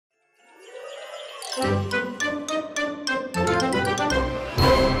Hi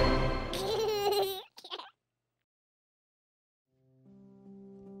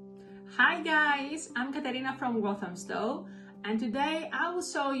guys, I'm Katerina from Walthamstow, and today I will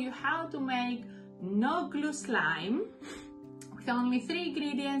show you how to make no glue slime with only 3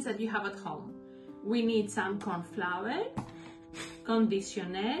 ingredients that you have at home. We need some corn flour,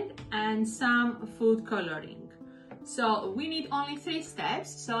 conditioner and some food coloring. So we need only 3 steps,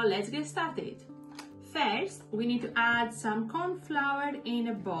 so let's get started. First, we need to add some corn flour in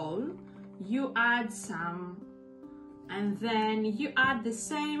a bowl. You add some, and then you add the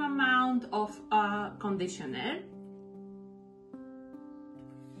same amount of conditioner.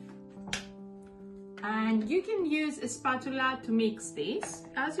 And you can use a spatula to mix this.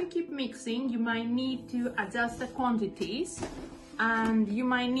 As you keep mixing, you might need to adjust the quantities, and you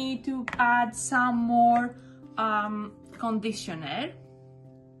might need to add some more conditioner.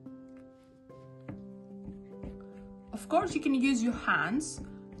 Of course, you can use your hands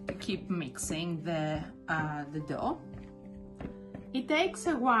to keep mixing the dough. It takes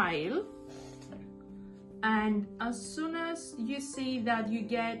a while, and as soon as you see that you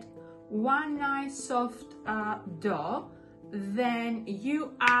get one nice soft dough, then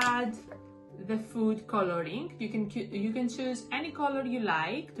you add the food coloring. You can choose any color you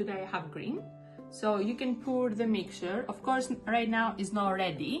like. Today I have green, so you can pour the mixture. Of course, right now it's not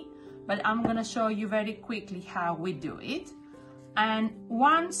ready, but I'm gonna show you very quickly how we do it. And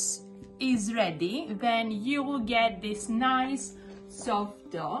once it's ready, then you will get this nice soft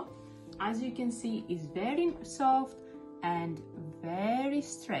dough. As you can see, it's very soft and very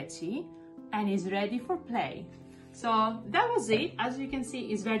stretchy, and is ready for play. So that was it. As you can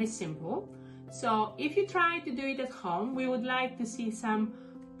see, it's very simple. So if you try to do it at home, we would like to see some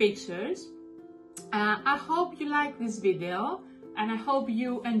pictures. I hope you like this video, and I hope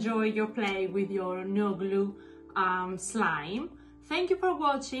you enjoy your play with your no glue slime. Thank you for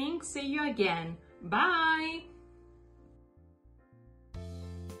watching. See you again. Bye.